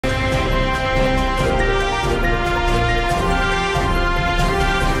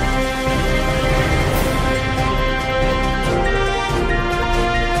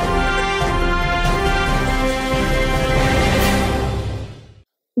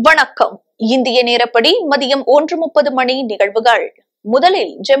வணக்கம். இந்திய நேரப்படி மதியம் 1:30 மணி நிகழ்வுகள்.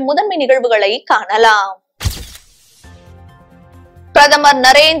 முதலில் முதன்மை நிகழ்வுகளை காணலாம். பிரதமர்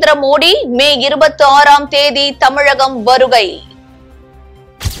நரேந்திர மோடி மே 26ஆம் தேதி தமிழகம் வருகை.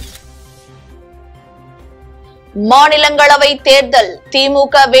 மாநிலங்களவை தேர்தல்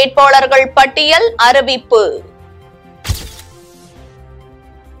திமுக வேட்பாளர்கள் பட்டியல் அறிவிப்பு.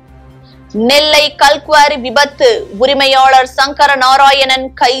 நெல்லை கல்குவாரி விபத்து உரிமையாளர் சங்கர நாராயணன்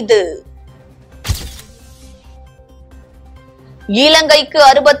கைது. இலங்கைக்கு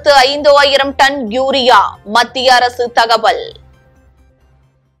 65,000 டன் யூரியா மத்திய அரசு தகவல்.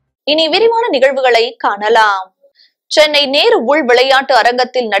 இனி விரிவான நிகழ்வுகளை காணலாம். சென்னை நேரு உள் விளையாட்டு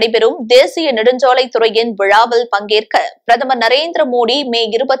அரங்கத்தில் நடைபெறும் தேசிய நெடுஞ்சாலைத்துறையின் விழாவில் பங்கேற்க பிரதமர் நரேந்திர மோடி மே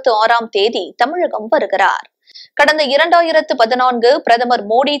 26ஆம் தேதி தமிழகம் வருகிறார். கடந்த 2014 பிரதமர்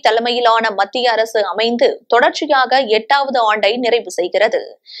மோடி தலைமையிலான மத்திய அரசு அமைந்து தொடர்ச்சியாக 8வது ஆண்டை நிறைவு செய்கிறது.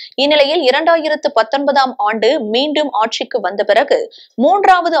 இந்நிலையில் 2019ஆம் ஆண்டு மீண்டும் ஆட்சிக்கு வந்த பிறகு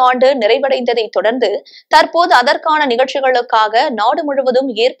 3வது ஆண்டு நிறைவடைந்ததை தொடர்ந்து தற்போது அதற்கான நிகழ்ச்சிகளுக்காக நாடு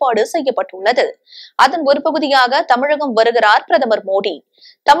முழுவதும் ஏற்பாடு செய்யப்பட்டுள்ளது. அதன் ஒரு பகுதியாக தமிழகம் வருகிறார் பிரதமர் மோடி.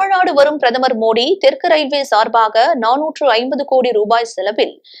 தமிழ்நாடு வரும் பிரதமர் மோடி தெற்கு ரயில்வே சார்பாக 450 கோடி ரூபாய்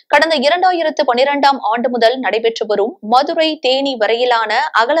செலவில் கடந்த 2012ஆம் ஆண்டு முதல் நடைபெற்று வரும் மதுரை தேனி வரையிலான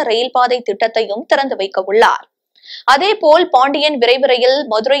அகல ரயில் பாதை திட்டத்தையும் திறந்து வைக்க உள்ளார். அதேபோல் பாண்டியன் விரைவு ரயில்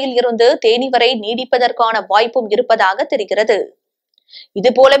மதுரையில் இருந்து தேனி வரை நீடிப்பதற்கான வாய்ப்பும் இருப்பதாக தெரிகிறது.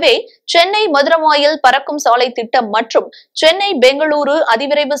 இதுபோலவே சென்னை மதுரவாயல் பறக்கும் சாலை திட்டம் மற்றும் சென்னை பெங்களூரு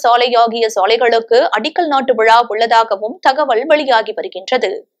அதிவிரைவு சாலை ஆகிய சாலைகளுக்கு அடிக்கல் நாட்டு விழா உள்ளதாகவும் தகவல் வெளியாகி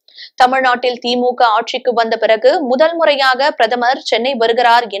வருகின்றது. தமிழ்நாட்டில் திமுக ஆட்சிக்கு வந்த பிறகு முதல் முறையாக பிரதமர் சென்னை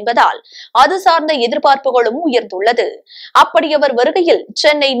வருகிறார் என்பதால் அது சார்ந்த எதிர்பார்ப்புகளும் உயர்ந்துள்ளது. அப்படி அவர் வருகையில்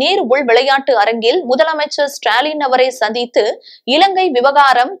சென்னை நேரு உள் விளையாட்டு அரங்கில் முதலமைச்சர் ஸ்டாலின் அவரை சந்தித்து இலங்கை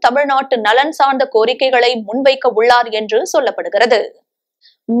விவகாரம், தமிழ்நாட்டு நலன் சார்ந்த கோரிக்கைகளை முன்வைக்க உள்ளார் என்று சொல்லப்படுகிறது.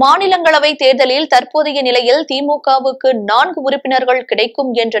 மாநிலங்களவை தேர்தலில் தற்போதைய நிலையில் திமுகவுக்கு 4 உறுப்பினர்கள் கிடைக்கும்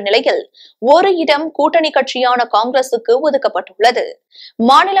என்ற நிலையில் ஒரு இடம் கூட்டணி கட்சியான காங்கிரசுக்கு ஒதுக்கப்பட்டுள்ளது.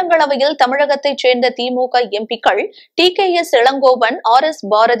 மாநிலங்களவையில் தமிழகத்தைச் சேர்ந்த திமுக எம்பிக்கள் TKS Elangovan, RS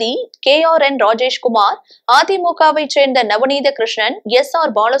Bharathi, KRN Rajeshkumar, அதிமுகவை சேர்ந்த நவநீத கிருஷ்ணன், SR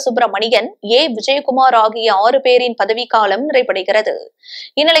பாலசுப்ரமணியன், A விஜயகுமார் ஆகிய 6 பேரின் பதவிக்காலம் நிறைவடைகிறது.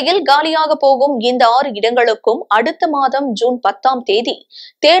 இந்நிலையில் காலியாக போகும் இந்த 6 இடங்களுக்கும் அடுத்த மாதம் ஜூன் 10ஆம் தேதி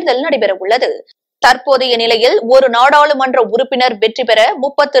தேர்தல் நடைபெற உள்ளது. தற்போதைய நிலையில் ஒரு நாடாளுமன்ற உறுப்பினர் வெற்றி பெற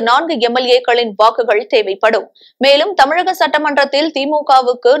 34 MLA-க்களின் வாக்குகள் தேவைப்படும். மேலும் தமிழக சட்டமன்றத்தில்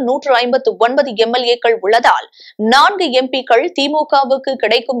திமுகவுக்கு 159 MLA-க்கள் உள்ளதால் 4 MP-க்கள் திமுகவுக்கு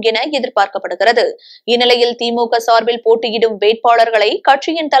கிடைக்கும் என எதிர்பார்க்கப்படுகிறது. இந்நிலையில் திமுக சார்பில் போட்டியிடும் வேட்பாளர்களை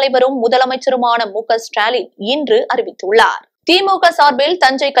கட்சியின் தலைவரும் முதலமைச்சருமான MK ஸ்டாலின் இன்று அறிவித்துள்ளார். திமுக சார்பில்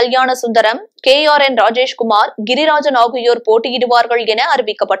தஞ்சை கல்யாண சுந்தரம், KRN ராஜேஷ்குமார், கிரிராஜன் ஆகியோர் போட்டியிடுவார்கள் என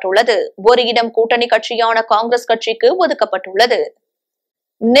அறிவிக்கப்பட்டுள்ளது. ஒரு இடம் கூட்டணி கட்சியான காங்கிரஸ் கட்சிக்கு ஒதுக்கப்பட்டுள்ளது.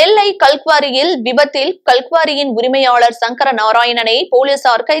 நெல்லை கல்குவாரியில் விபத்தில் கல்குவாரியின் உரிமையாளர் சங்கர நாராயணனை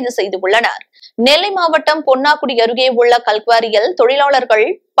போலீசார் கைது செய்துள்ளனர். நெல்லை மாவட்டம் பொன்னாக்குடி அருகே உள்ள கல்குவாரியில் தொழிலாளர்கள்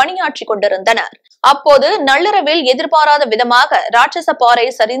பணியாற்றிக் கொண்டிருந்தனர். அப்போது நள்ளிரவில் எதிர்பாராத விதமாக ராட்சச பாறை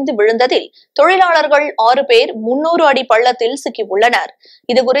சரிந்து விழுந்ததில் தொழிலாளர்கள் 6 பேர் 300 அடி பள்ளத்தில் சிக்கியுள்ளனர்.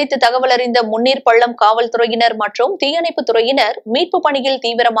 இதுகுறித்து தகவல் அறிந்த முன்னீர் பள்ளம் காவல்துறையினர் மற்றும் தீயணைப்பு துறையினர் மீட்பு பணியில்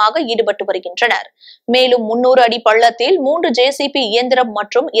தீவிரமாக ஈடுபட்டு வருகின்றனர். மேலும் 300 அடி பள்ளத்தில் 3 JCB இயந்திரம்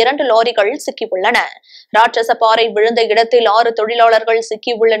மற்றும் 2 லாரிகள் சிக்கியுள்ளன. ராட்சச பாறை விழுந்த இடத்தில் 6 தொழிலாளர்கள்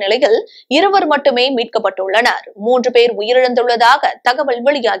சிக்கியுள்ள நிலையில் 2 மட்டுமே மீட்கப்பட்டுள்ளனர். 3 பேர் உயிரிழந்துள்ளதாக தகவல்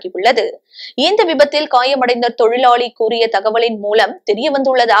வெளியாகியுள்ளது. இந்த விபத்தில் காயமடைந்த தொழிலாளி கூறிய தகவலின் மூலம்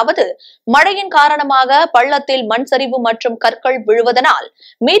தெரியவந்துள்ளதாவது, மழையின் காரணமாக பள்ளத்தில் மண் சரிவு மற்றும் கற்கள் விழுவதனால்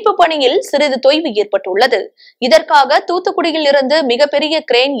மீட்பு பணியில் சிறிது தொய்வு ஏற்பட்டுள்ளது. இதற்காக தூத்துக்குடியில் இருந்து மிகப்பெரிய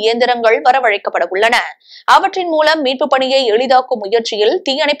கிரேன் இயந்திரங்கள் வரவழைக்கப்பட உள்ளன. அவற்றின் மூலம் மீட்பு பணியை எளிதாக்கும் முயற்சியில்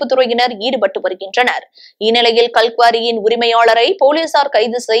தீயணைப்பு துறையினர் ஈடுபட்டு வருகின்றனர். இந்நிலையில் கல்குவாரியின் உரிமையாளரை போலீசார்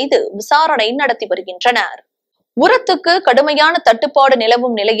கைது செய்து விசாரணை நடத்தி வருகின்றனர். உரத்துக்கு கடுமையான தட்டுப்பாடு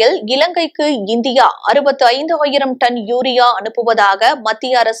நிலவும் நிலையில் இலங்கைக்கு இந்தியா 65,000 டன் யூரியா அனுப்புவதாக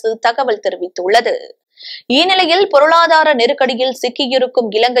மத்திய அரசு தகவல் தெரிவித்துள்ளது. இந்நிலையில் பொருளாதார நெருக்கடியில் சிக்கியிருக்கும்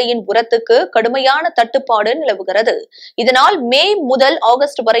இலங்கையின் உரத்துக்கு கடுமையான தட்டுப்பாடு நிலவுகிறது. இதனால் மே முதல்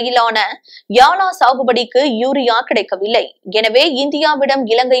ஆகஸ்ட் வரையிலான யாலா சாகுபடிக்கு யூரியா கிடைக்கவில்லை. எனவே இந்தியாவிடம்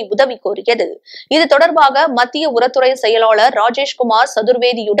இலங்கை உதவி கோரியது. இது தொடர்பாக மத்திய உரத்துறை செயலாளர் ராஜேஷ்குமார்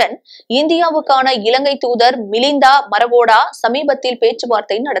சதுர்வேதியுடன் இந்தியாவுக்கான இலங்கை தூதர் மிலிந்தா மரகோடா சமீபத்தில்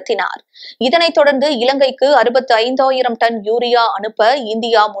பேச்சுவார்த்தை நடத்தினார். இதனைத் தொடர்ந்து இலங்கைக்கு 65,000 டன் யூரியா அனுப்ப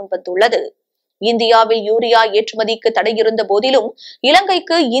இந்தியா முன்வந்துள்ளது. இந்தியாவில் யூரியா ஏற்றுமதிக்கு தடை இருந்த போதிலும்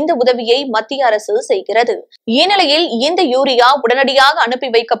இலங்கைக்கு இந்த உதவியை மத்திய அரசு செய்கிறது. இந்நிலையில் இந்த யூரியா உடனடியாக அனுப்பி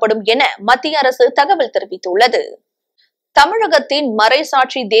வைக்கப்படும் என மத்திய அரசு தகவல் தெரிவித்துள்ளது. தமிழகத்தின்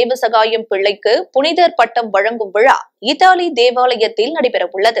மறைசாட்சி தேவசகாயம் பிள்ளைக்கு புனிதர் பட்டம் வழங்கும் விழா இத்தாலி தேவாலயத்தில்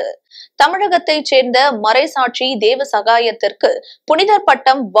நடைபெறவுள்ளது. தமிழகத்தைச் சேர்ந்த மறைசாட்சி தேவசகாயத்திற்கு புனிதர்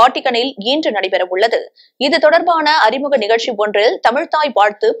பட்டம் வாட்டிகனில் இன்று நடைபெறவுள்ளது. இது தொடர்பான அறிமுக நிகழ்ச்சி ஒன்றில் தமிழ்தாய்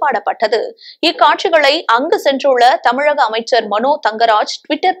வாழ்த்து பாடப்பட்டது. இக்காட்சிகளை அங்கு சென்றுள்ள தமிழக அமைச்சர் மனோ தங்கராஜ்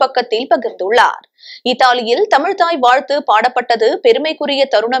டுவிட்டர் பக்கத்தில் பகிர்ந்துள்ளார். இத்தாலியில் தமிழ்தாய் வாழ்த்து பாடப்பட்டது பெருமைக்குரிய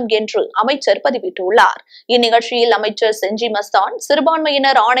தருணம் என்று அமைச்சர் பதிவிட்டுள்ளார். இந்நிகழ்ச்சியில் அமைச்சர் செஞ்சி மஸ்தான்,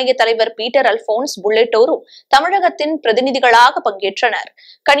 சிறுபான்மையினர் ஆணைய தலைவர் பீட்டர் அல்போன்ஸ் உள்ளிட்டோரும் தமிழகத்தின் பிரதிநிதிகளாக பங்கேற்றனர்.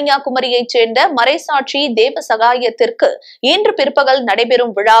 கன்னியாகுமரியைச் சேர்ந்த மறைசாட்சி தேவசகாயத்திற்கு இன்று பிற்பகல்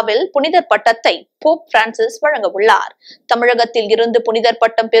நடைபெறும் விழாவில் புனிதர் பட்டத்தை போப் பிரான்சிஸ் வழங்க உள்ளார். தமிழகத்தில் இருந்து புனிதர்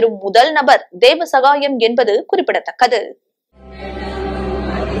பட்டம் பெறும் முதல் நபர் தேவசகாயம் என்பது குறிப்பிடத்தக்கது.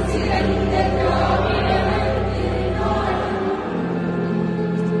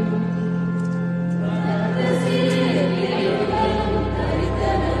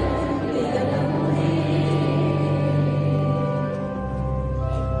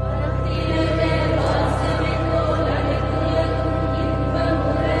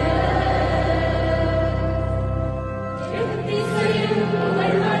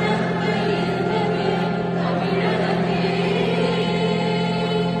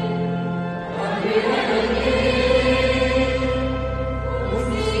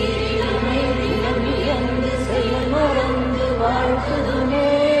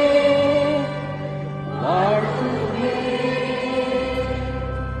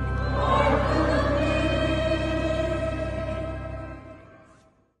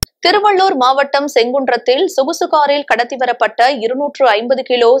 திருவள்ளூர் மாவட்டம் செங்குன்றத்தில் சொகுசு காரில் கடத்தி வரப்பட்ட 250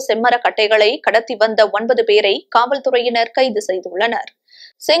 கிலோ செம்மர கட்டைகளை கடத்தி வந்த 9 பேரை காவல்துறையினர் கைது செய்துள்ளனர்.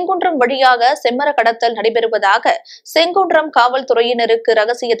 செங்குன்றம் வழியாக செம்மர கடத்தல் நடைபெறுவதாக செங்குன்றம் காவல்துறையினருக்கு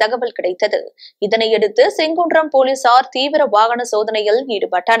ரகசிய தகவல் கிடைத்தது. இதனையடுத்து செங்குன்றம் போலீசார் தீவிர வாகன சோதனையில்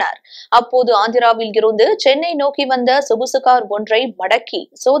ஈடுபட்டனர். அப்போது ஆந்திராவில் இருந்து சென்னை நோக்கி வந்த சொகுசு கார் ஒன்றை மடக்கி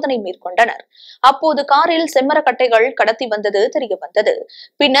சோதனை மேற்கொண்டனர். அப்போது காரில் செம்மர கட்டைகள் கடத்தி வந்தது தெரியவந்தது.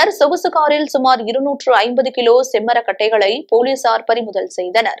 பின்னர் சொகுசு காரில் சுமார் 250 கிலோ செம்மர கட்டைகளை போலீசார் பறிமுதல்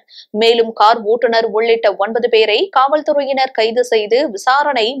செய்தனர். மேலும் கார் ஓட்டுநர் உள்ளிட்ட 9 பேரை காவல்துறையினர் கைது செய்து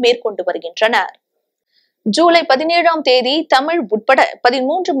விசாரணை மேற்கொண்டு வருகின்றனர். ஜூலை 17ஆம் தேதி தமிழ் உட்பட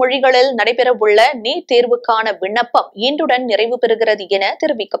 13 மொழிகளில் நடைபெறவுள்ள நீட் தேர்வுக்கான விண்ணப்பம் இன்றுடன் நிறைவு பெறுகிறது என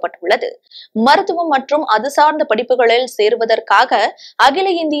தெரிவிக்கப்பட்டுள்ளது. மருத்துவம் மற்றும் அது சார்ந்த படிப்புகளில் சேருவதற்காக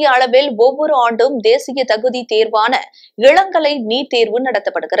அகில இந்திய அளவில் ஒவ்வொரு ஆண்டும் தேசிய தகுதி தேர்வான இளங்கலை நீட் தேர்வு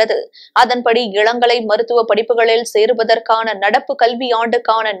நடத்தப்படுகிறது. அதன்படி இளங்கலை மருத்துவ படிப்புகளில் சேருவதற்கான நடப்பு கல்வி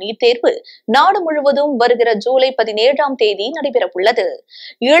ஆண்டுக்கான நீட் தேர்வு நாடு முழுவதும் வருகிற ஜூலை 17ஆம் தேதி நடைபெறவுள்ளது.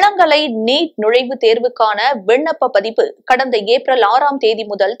 இளங்கலை நீட் நுழைவுத் தேர்வுக்கான விண்ணப்ப பதிவு கடந்த ஏப்ரல் 6ஆம் தேதி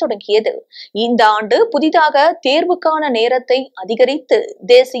முதல் தொடங்கியது. இந்த ஆண்டு புதிதாக தேர்வுக்கான நேரத்தை அதிகரித்து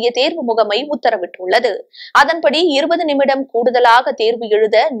தேசிய தேர்வு முகமை உத்தரவிட்டுள்ளது. அதன்படி 20 நிமிடம் கூடுதலாக தேர்வு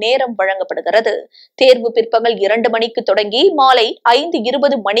எழுத நேரம் வழங்கப்படுகிறது. தேர்வு பிற்பகல் 2 மணிக்கு தொடங்கி மாலை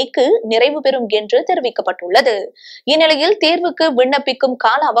 5:20 மணிக்கு நிறைவு பெறும் என்று தெரிவிக்கப்பட்டுள்ளது. இந்நிலையில் தேர்வுக்கு விண்ணப்பிக்கும்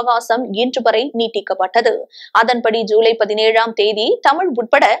கால அவகாசம் இன்று வரை நீட்டிக்கப்பட்டது. அதன்படி ஜூலை 17ஆம் தேதி தமிழ்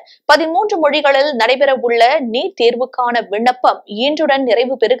உட்பட 13 மொழிகளில் நடைபெற உள்ள நீட் தேர்வுக்கான விண்ணப்பம் இன்றுடன்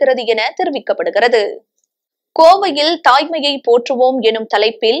நிறைவு பெறுகிறது என தெரிவிக்கப்படுகிறது. கோவையில் தாய்மையை போற்றுவோம் எனும்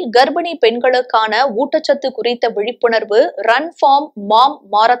தலைப்பில் கர்ப்பிணி பெண்களுக்கான ஊட்டச்சத்து குறித்த விழிப்புணர்வு ரன் ஃபார்ம் மாம்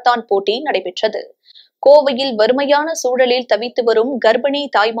மாரத்தான் போட்டி நடைபெற்றது. கோவையில் வறுமையான சூழலில் தவித்து வரும் கர்ப்பிணி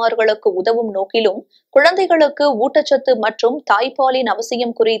தாய்மார்களுக்கு உதவும் நோக்கிலும் குழந்தைகளுக்கு ஊட்டச்சத்து மற்றும் தாய்ப்பாலின்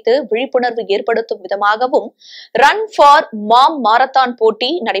அவசியம் குறித்து விழிப்புணர்வு ஏற்படுத்தும் விதமாகவும் ரன் ஃபார் மாம் மாரத்தான் போட்டி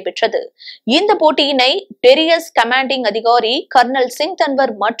நடைபெற்றது. இந்த போட்டியினை டெரியஸ் கமாண்டிங் அதிகாரி கர்னல் சிங்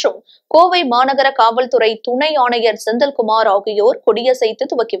தன்வர் மற்றும் கோவை மாநகர காவல்துறை துணை ஆணையர் செந்தில்குமார் ஆகியோர் கொடியசைத்து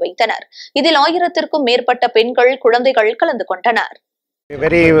துவக்கி வைத்தனர். இதில் 1000க்கும் மேற்பட்ட பெண்கள் குழந்தைகள் கலந்து கொண்டனர்.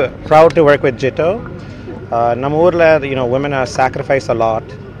 Very proud to work with JITO. நம்ம ஊர்ல women are sacrifice a lot.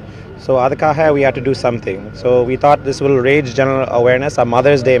 So adakaga we have to do something. So we thought this will raise general awareness, a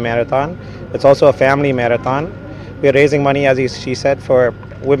Mother's Day marathon. It's also a family marathon. We are raising money, as she said, for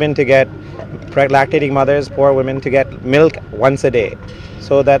women to get, lactating mothers, poor women to get milk once a day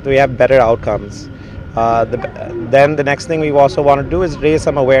so that we have better outcomes. Then the next thing we also want to do is raise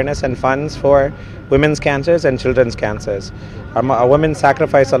some awareness and funds for women's cancers and children's cancers. Our women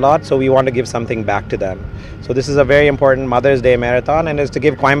sacrifice a lot, so we want to give something back to them. So this is a very important Mother's Day marathon and is to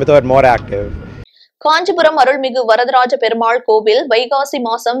give Coimbatore more active. Kanchipuram அருள்மிகு வரதராஜ பெருமாள் கோவில் வைகாசி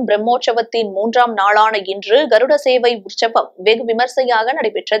மாசம் பிரம்மோற்சவத்தின் 3ஆம் நாளான இன்று கருட சேவை உற்சவம் வெகு விமர்சையாக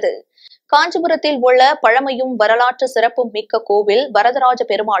நடைபெற்றது. காஞ்சிபுரத்தில் உள்ள பழமையும் வரலாற்று சிறப்பும் மிக்க கோவில் வரதராஜ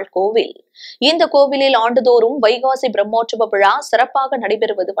பெருமாள் கோவில். இந்த கோவிலில் ஆண்டுதோறும் வைகாசி பிரம்மோற்சவ விழா சிறப்பாக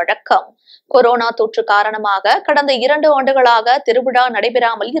நடைபெறுவது வழக்கம். கொரோனா தொற்று காரணமாக கடந்த 2 ஆண்டுகளாக திருவிழா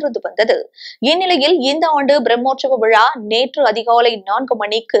நடைபெறாமல் இருந்து வந்தது. இந்நிலையில் இந்த ஆண்டு பிரம்மோற்சவ விழா நேற்று அதிகாலை 4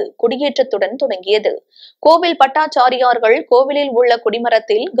 மணிக்கு கொடியேற்றத்துடன் தொடங்கியது. கோவில் பட்டாச்சாரியார்கள் கோவிலில் உள்ள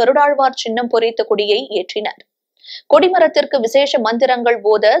கொடிமரத்தில் கருடாழ்வார் சின்னம் பொறித்த கொடியை ஏற்றினர். கொடிமரத்திற்கு விசேஷ மந்திரங்கள்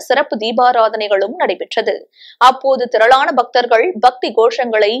போத சிறப்பு தீபாராதனைகளும் நடைபெற்றது. அப்போது திரளான பக்தர்கள் பக்தி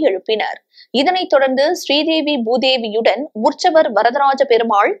கோஷங்களை எழுப்பினர். இதனைத் தொடர்ந்து ஸ்ரீதேவி பூதேவியுடன் உற்சவர் வரதராஜ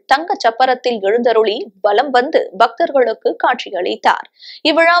பெருமாள் தங்க சப்பரத்தில் எழுந்தருளி வலம் வந்து பக்தர்களுக்கு காட்சியளித்தார்.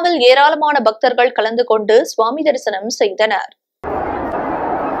 இவ்விழாவில் ஏராளமான பக்தர்கள் கலந்து கொண்டு சுவாமி தரிசனம் செய்தனர்.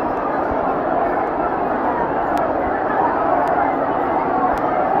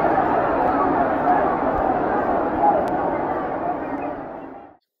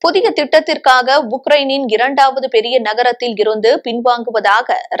 புதிய திட்டத்திற்காக உக்ரைனின் 2வது பெரிய நகரத்தில் இருந்து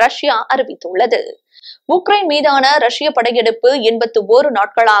பின்வாங்குவதாக ரஷ்யா அறிவித்துள்ளது. உக்ரைன் மீதான ரஷ்ய படையெடுப்பு 81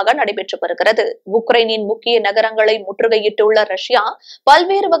 நாட்களாக நடைபெற்று வருகிறது. உக்ரைனின் முக்கிய நகரங்களை முற்றுகையிட்டுள்ள ரஷ்யா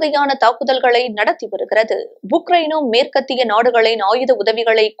பல்வேறு வகையான தாக்குதல்களை நடத்தி வருகிறது. உக்ரைனும் மேற்கத்திய நாடுகளின் ஆயுத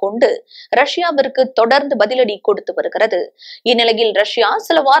உதவிகளை கொண்டு ரஷ்யாவிற்கு தொடர்ந்து பதிலடி கொடுத்து வருகிறது. இந்நிலையில் ரஷ்யா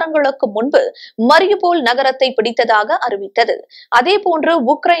சில வாரங்களுக்கு முன்பு மரியுபோல் நகரத்தை பிடித்ததாக அறிவித்தது. அதேபோன்று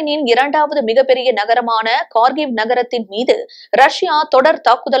உக்ரைனின் 2வது மிகப்பெரிய நகரமான கார்கிவ் நகரத்தின் மீது ரஷ்யா தொடர்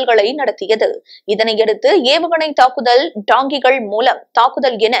தாக்குதல்களை நடத்தியது. இதனையடுத்து ஏவுகணை தாக்குதல், டாங்கிகள் மூலம்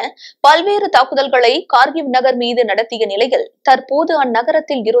தாக்குதல் என பல்வேறு தாக்குதல்களை கார்கிவ் நகர் மீது நடத்திய நிலையில் தற்போது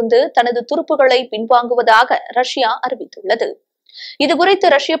அந்நகரத்தில் இருந்து தனது துருப்புகளை பின்வாங்குவதாக ரஷ்யா அறிவித்துள்ளது. இதுகுறித்து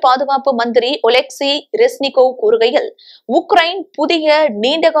ரஷ்ய பாதுகாப்பு மந்திரி ஒலெக்சி ரெஸ்னிகோவ் கூறுகையில், உக்ரைன் புதிய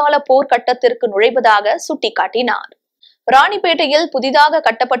நீண்டகால போர் கட்டத்திற்கு நுழைவதாக சுட்டிக்காட்டினார். ராணிப்பேட்டையில் புதிதாக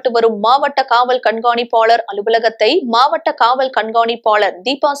கட்டப்பட்டு வரும் மாவட்ட காவல் கண்காணிப்பாளர் அலுவலகத்தை மாவட்ட காவல் கண்காணிப்பாளர்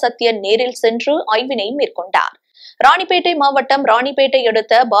தீபா சத்யன் நேரில் சென்று ஆய்வினை மேற்கொண்டார். ராணிப்பேட்டை மாவட்டம் ராணிப்பேட்டை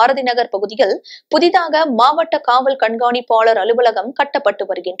அடுத்த பாரதி நகர் பகுதியில் புதிதாக மாவட்ட காவல் கண்காணிப்பாளர் அலுவலகம் கட்டப்பட்டு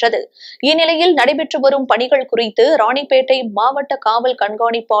வருகின்றது. இந்நிலையில் நடைபெற்று வரும் பணிகள் குறித்து ராணிப்பேட்டை மாவட்ட காவல்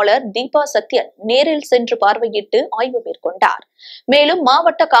கண்காணிப்பாளர் தீபா சத்யன் நேரில் சென்று பார்வையிட்டு ஆய்வு மேற்கொண்டார். மேலும்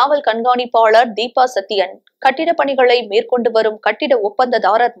மாவட்ட காவல் கண்காணிப்பாளர் தீபா சத்யன் கட்டிட பணிகளை மேற்கொண்டு வரும் கட்டிட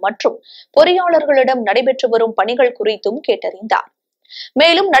ஒப்பந்ததாரர் மற்றும் பொறியாளர்களிடம் நடைபெற்று வரும் பணிகள் குறித்தும் கேட்டறிந்தார்.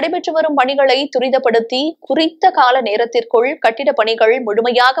 மேலும் நடைபெற்று வரும் பணிகளை துரிதப்படுத்தி குறித்த கால நேரத்திற்குள் கட்டிட பணிகள்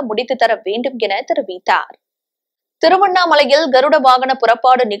முழுமையாக முடித்து தர வேண்டும் என தெரிவித்தார். திருவண்ணாமலையில் கருட வாகன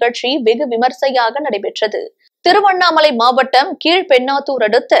புறப்பாடு நிகழ்ச்சி வெகு விமர்சையாக நடைபெற்றது. திருவண்ணாமலை மாவட்டம் கீழ்பெண்ணாத்தூர்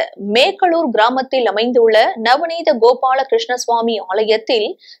அடுத்த மேக்களூர் கிராமத்தில் அமைந்துள்ள நவநீத கோபால கிருஷ்ணசுவாமி ஆலயத்தில்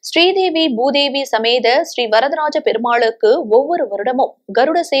ஸ்ரீதேவி பூதேவி சமேத ஸ்ரீ வரதராஜ பெருமாளுக்கு ஒவ்வொரு வருடமும்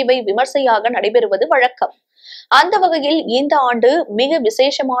கருட சேவை விமர்சையாக நடைபெறுவது வழக்கம். அந்த வகையில் இந்த ஆண்டு மிக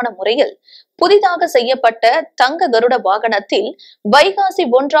விசேஷமான முறையில் புதிதாக செய்யப்பட்ட தங்க கருட வாகனத்தில் வைகாசி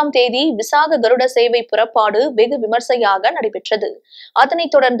 1ஆம் தேதி விசாக கருட சேவை புறப்பாடு வெகு விமர்சையாக நடைபெற்றது.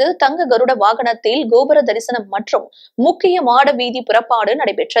 அதனைத் தொடர்ந்து தங்க கருட வாகனத்தில் கோபுர தரிசனம் மற்றும் முக்கிய மாட வீதி புறப்பாடு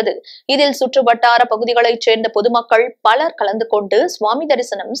நடைபெற்றது. இதில் சுற்றுவட்டார பகுதிகளைச் சேர்ந்த பொதுமக்கள் பலர் கலந்து கொண்டு சுவாமி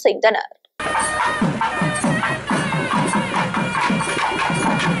தரிசனம் செய்தனர்.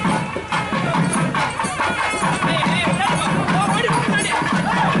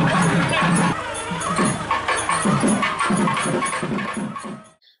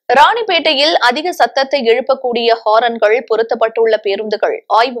 ராணிப்பேட்டையில் அதிக சத்தத்தை எழுப்பக்கூடிய ஹாரன்கள் பொருத்தப்பட்டுள்ள பேருந்துகள்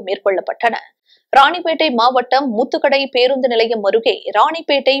ஆய்வு மேற்கொள்ளப்பட்டன. ராணிப்பேட்டை மாவட்டம் முத்துக்கடை பேருந்து நிலையம் அருகே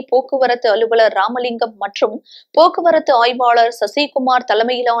ராணிப்பேட்டை போக்குவரத்து அலுவலர் ராமலிங்கம் மற்றும் போக்குவரத்து ஆய்வாளர் சசிகுமார்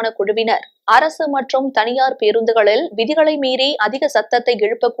தலைமையிலான குழுவினர் அரசு மற்றும் தனியார் பேருந்துகளில் விதிகளை மீறி அதிக சத்தத்தை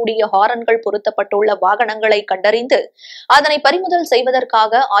எழுப்பக்கூடிய ஹாரன்கள் பொருத்தப்பட்டுள்ள வாகனங்களை கண்டறிந்து அதனை பறிமுதல்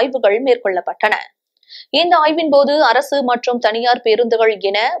செய்வதற்காக ஆய்வுகள் மேற்கொள்ளப்பட்டன. இந்த ஆய்வின் போது அரசு மற்றும் தனியார் பேருந்துகள்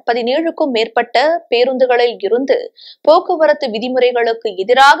என 17க்கும் மேற்பட்ட பேருந்துகளில் இருந்து போக்குவரத்து விதிமுறைகளுக்கு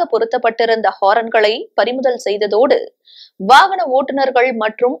எதிராக பொருத்தப்பட்டிருந்த ஹாரன்களை பறிமுதல் செய்ததோடு வாகன ஓட்டுநர்கள்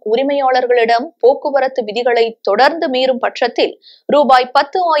மற்றும் உரிமையாளர்களிடம் போக்குவரத்து விதிகளை தொடர்ந்து மீறும் பட்சத்தில் ரூபாய்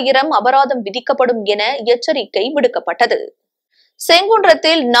 10,000 அபராதம் விதிக்கப்படும் என எச்சரிக்கை விடுக்கப்பட்டது.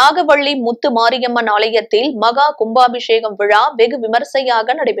 செங்குன்றத்தில் நாகவள்ளி முத்து மாரியம்மன் ஆலயத்தில் மகா கும்பாபிஷேகம் விழா வெகு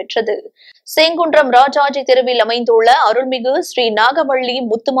விமர்சையாக நடைபெற்றது. செங்குன்றம் ராஜாஜி தெருவில் அமைந்துள்ள அருள்மிகு ஸ்ரீ நாகவள்ளி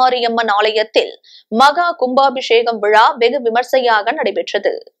முத்துமாரியம்மன் ஆலயத்தில் மகா கும்பாபிஷேகம் விழா வெகு விமர்சையாக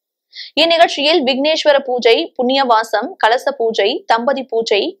நடைபெற்றது. இந்நிகழ்ச்சியில் விக்னேஸ்வர பூஜை, புண்ணியவாசம், கலச பூஜை, தம்பதி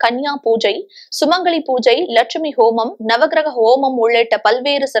பூஜை, கன்யா பூஜை, சுமங்கலி பூஜை, லட்சுமி ஹோமம், நவகிரக ஹோமம் உள்ளிட்ட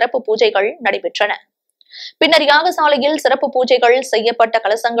பல்வேறு சிறப்பு பூஜைகள் நடைபெற்றன. பின்னர் யாகசாலையில் சிறப்பு பூஜைகள் செய்யப்பட்ட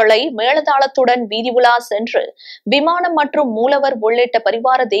கலசங்களை மேளதாளத்துடன் வீதி உலா சென்று விமானம் மற்றும் மூலவர் உள்ளிட்ட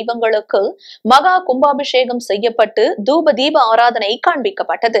பரிவார தெய்வங்களுக்கு மகா கும்பாபிஷேகம் செய்யப்பட்டு தூப தீப ஆராதனை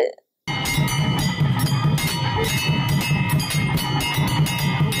காண்பிக்கப்பட்டது.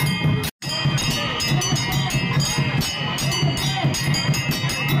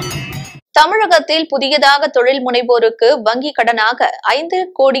 தமிழகத்தில் புதியதாக தொழில் முனைவோருக்கு வங்கி கடனாக 5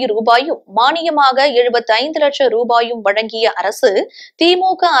 கோடி ரூபாயும் மானியமாக 75 லட்சம் ரூபாயும் வழங்கிய அரசு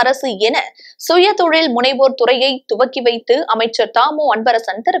திமுக அரசு என சுய தொழில் முனைவோர் துறையை துவக்கி வைத்து அமைச்சர் தாமோ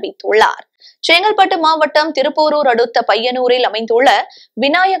அன்பரசன் தெரிவித்துள்ளார். செங்கல்பட்டு மாவட்டம் திருப்போரூர் அடுத்த பையனூரில் அமைந்துள்ள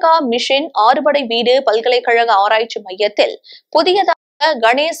விநாயகா மிஷன் ஆறுபடை வீடு பல்கலைக்கழக ஆராய்ச்சி மையத்தில் புதியதாக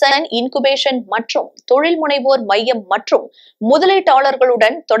கணேசன் இன்குபேஷன் மற்றும் தொழில் முனைவோர் மையம் மற்றும்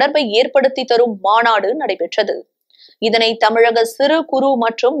முதலீட்டாளர்களுடன் தொடர்பை ஏற்படுத்தி தரும் மாநாடு நடைபெற்றது. இதனை தமிழக சிறு குறு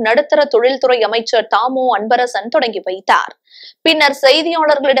மற்றும் நடுத்தர தொழில்துறை அமைச்சர் தாமோ அன்பரசன் தொடங்கி வைத்தார். பின்னர்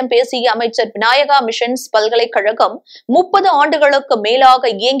செய்தியாளர்களிடம் பேசிய அமைச்சர் விநாயகா மிஷன்ஸ் பல்கலைக்கழகம் 30 ஆண்டுகளுக்கு மேலாக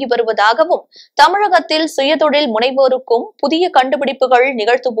இயங்கி வருவதாகவும் தமிழகத்தில் சுயதொழில் முனைவோருக்கும் புதிய கண்டுபிடிப்புகள்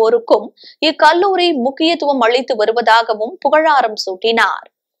நிகழ்த்துவோருக்கும் இக்கல்லூரி முக்கியத்துவம் அளித்து வருவதாகவும் புகழாரம் சூட்டினார்.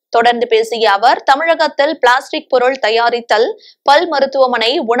 தொடர்ந்து பேசிய அவர் தமிழகத்தில் பிளாஸ்டிக் பொருள் தயாரித்தல், பல்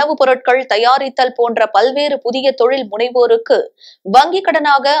மருத்துவமனை, உணவுப் பொருட்கள் தயாரித்தல் போன்ற பல்வேறு புதிய தொழில் முனைவோருக்கு வங்கிக்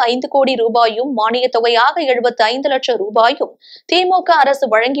கடனாக 5 கோடி ரூபாயும் மானிய தொகையாக 75 லட்சம் ரூபாயும் திமுக அரசு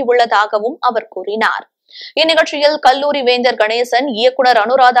வழங்கியுள்ளதாகவும் அவர் கூறினார். இந்நிகழ்ச்சியில் கல்லூரி வேந்தர் கணேசன், இயக்குநர்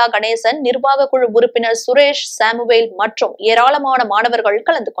அனுராதா கணேசன், நிர்வாக குழு உறுப்பினர் சுரேஷ் சாமுவேல் மற்றும் ஏராளமான மாணவர்கள்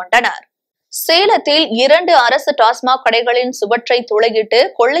கலந்து கொண்டனர். சேலத்தில் 2 அரசு டாஸ்மாக் கடைகளின் சுவற்றை துளையிட்டு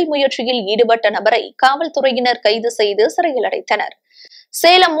கொள்ளை முயற்சியில் ஈடுபட்ட நபரை காவல்துறையினர் கைது செய்து சிறையில் அடைத்தனர்.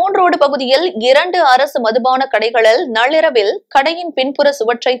 சேலம் 3 ரோடு பகுதியில் 2 அரசு மதுபான கடைகளில் நள்ளிரவில் கடையின் பின்புற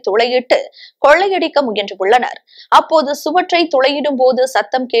சுவற்றை துளையிட்டு கொள்ளையடிக்க முயன்றுள்ளனர். அப்போது சுவற்றை துளையிடும் போது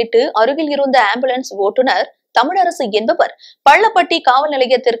சத்தம் கேட்டு அருகில் இருந்த ஆம்புலன்ஸ் ஓட்டுநர் தமிழரசு என்பவர் பள்ளப்பட்டி காவல்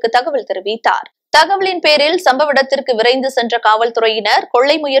நிலையத்திற்கு தகவல் தெரிவித்தார். தகவலின் பேரில் சம்பவ இடத்திற்கு விரைந்து சென்ற காவல்துறையினர்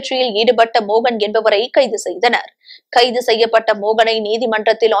கொள்ளை முயற்சியில் ஈடுபட்ட மோகன் என்பவரை கைது செய்தனர். கைது செய்யப்பட்ட மோகனை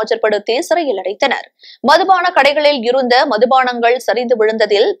நீதிமன்றத்தில் ஆஜர்படுத்தி சிறையில் அடைத்தனர். மதுபான கடைகளில் இருந்த மதுபானங்கள் சரிந்து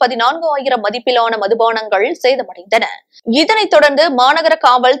விழுந்ததில் 14,000 மதிப்பிலான மதுபானங்கள் சேதமடைந்தன. இதனைத் தொடர்ந்து மாநகர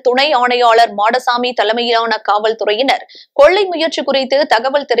காவல் துணை ஆணையாளர் மாடசாமி தலைமையிலான காவல்துறையினர் கொள்ளை முயற்சி குறித்து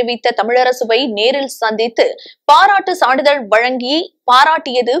தகவல் தெரிவித்த தமிழரசுவை நேரில் சந்தித்து பாராட்டு சான்றிதழ் வழங்கி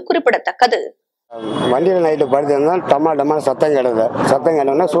பாராட்டியது குறிப்பிடத்தக்கது. வண்டியில் நைட்டு படுத்திருந்தால் டமான சத்தம்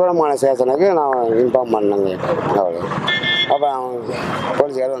கேட்டோன்னா சூரமான ஸ்டேஷனுக்கு நான் இன்ஃபார்ம் பண்ணேங்க. அவ்வளோ அப்போ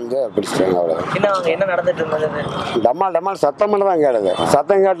போலீஸ்காரர் வந்து பிடிச்சிட்டாங்க. அவ்வளோ என்ன நடந்துட்டு இருந்தது? டமால் சத்தம் மட்டும் தான் கேட்டது.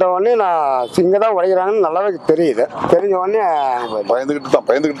 சத்தம் கேட்ட உடனே நான் இங்கே தான் உடைக்கிறாங்கன்னு நல்லாவே தெரியுது. தெரிஞ்ச உடனே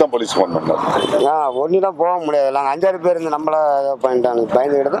பயந்துக்கிட்டு தான் போலீஸ் ஃபோன் பண்ணேன். ஒன்றி தான் போக முடியாது. நாங்கள் 5-6 பேர் இருந்து நம்மளை பண்ணிட்டாங்க.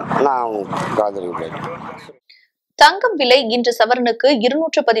 பயந்துக்கிட்டு தான் நான் காதலுக்கு போயிட்டேன். தங்கம் விலை இன்று சவரனுக்கு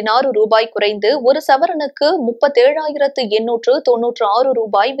 216 ரூபாய் குறைந்து ஒரு சவரனுக்கு 37,896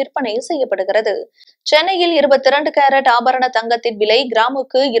 ரூபாய் விற்பனை செய்யப்படுகிறது. சென்னையில் 22 கேரட் ஆபரண தங்கத்தின் விலை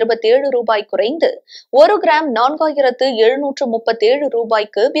கிராமுக்கு 27 ரூபாய் குறைந்து 1 கிராம் 4,737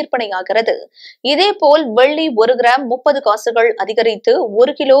 ரூபாய்க்கு விற்பனையாகிறது. இதேபோல் வெள்ளி 1 கிராம் 30 காசுகள் அதிகரித்து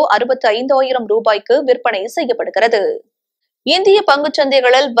 1 கிலோ 65,000 ரூபாய்க்கு விற்பனை செய்யப்படுகிறது. இந்திய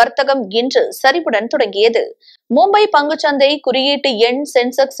பங்குச்சந்தைகளில் வர்த்தகம் இன்று சரிவுடன் தொடங்கியது. மும்பை பங்குச்சந்தை குறியீட்டு எண்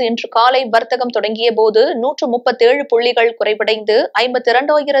சென்செக்ஸ் இன்று காலை வர்த்தகம் தொடங்கிய போது 137 புள்ளிகள் குறைவடைந்து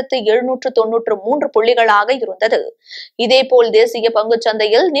 52,793 புள்ளிகளாக இருந்தது. இதேபோல் தேசிய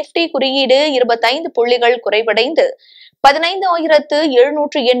பங்குச்சந்தையில் நிப்டி குறியீடு 25 புள்ளிகள் குறைவடைந்து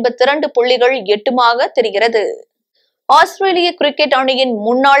 15,782 புள்ளிகள் எட்டுமாக தெரிகிறது. ஆஸ்திரேலிய கிரிக்கெட் அணியின்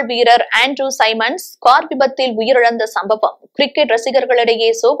முன்னாள் வீரர் ஆண்ட்ரூ சைமன்ஸ் கார் விபத்தில் உயிரிழந்த சம்பவம் கிரிக்கெட் ரசிகர்களிடையே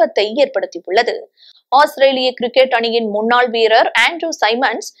சோகத்தை ஏற்படுத்தியுள்ளது. ஆஸ்திரேலிய கிரிக்கெட் அணியின் முன்னாள் வீரர் ஆண்ட்ரூ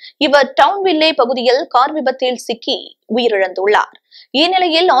சைமன்ஸ் இவர் டவுன்வில்லே பகுதியில் கார் விபத்தில் சிக்கி உயிரிழந்துள்ளார்.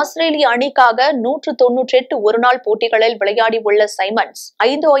 இந்நிலையில் ஆஸ்திரேலிய அணிக்காக 198 ஒருநாள் போட்டிகளில் விளையாடியுள்ள சைமன்ஸ்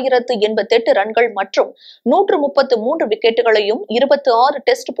 5,088 ரன்கள் மற்றும் 133 விக்கெட்டுகளையும் 26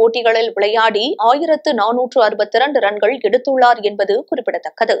 டெஸ்ட் போட்டிகளில் விளையாடி 1,462 ரன்கள் எடுத்துள்ளார் என்பது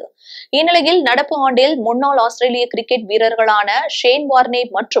குறிப்பிடத்தக்கது. இந்நிலையில் நடப்பு ஆண்டில் முன்னாள் ஆஸ்திரேலிய கிரிக்கெட் வீரர்களான ஷேன் வார்னே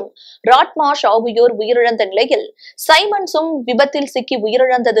மற்றும் ராட்மாஷ் ஆகியோர் உயிரிழந்த நிலையில் சைமன்ஸும் விபத்தில் சிக்கி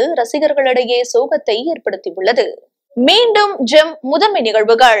உயிரிழந்தது ரசிகர்களிடையே சோகத்தை ஏற்படுத்தியுள்ளது. மீண்டும் ஜெம் முதன்மை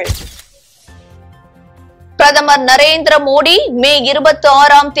நிகழ்வுகள். பிரதமர் நரேந்திர மோடி மே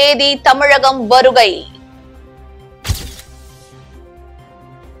 26ஆம் தேதி தமிழகம் வருகை.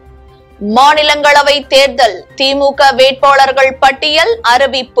 மாநிலங்களவை தேர்தல் திமுக வேட்பாளர்கள் பட்டியல்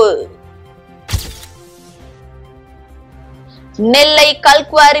அறிவிப்பு. நெல்லை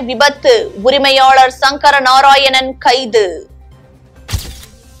கல்குவாரி விபத்து உரிமையாளர் சங்கர நாராயணன் கைது.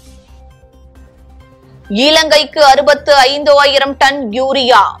 இலங்கைக்கு 65,000 டன்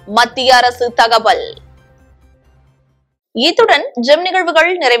யூரியா மத்திய அரசு தகவல். இத்துடன் ஜெம் நிகழ்வுகள்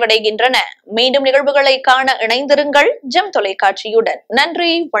நிறைவடைகின்றன. மீண்டும் நிகழ்வுகளை காண இணைந்திருங்கள் ஜெம் தொலைக்காட்சியுடன்.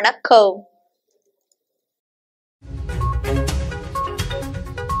 நன்றி, வணக்கம்.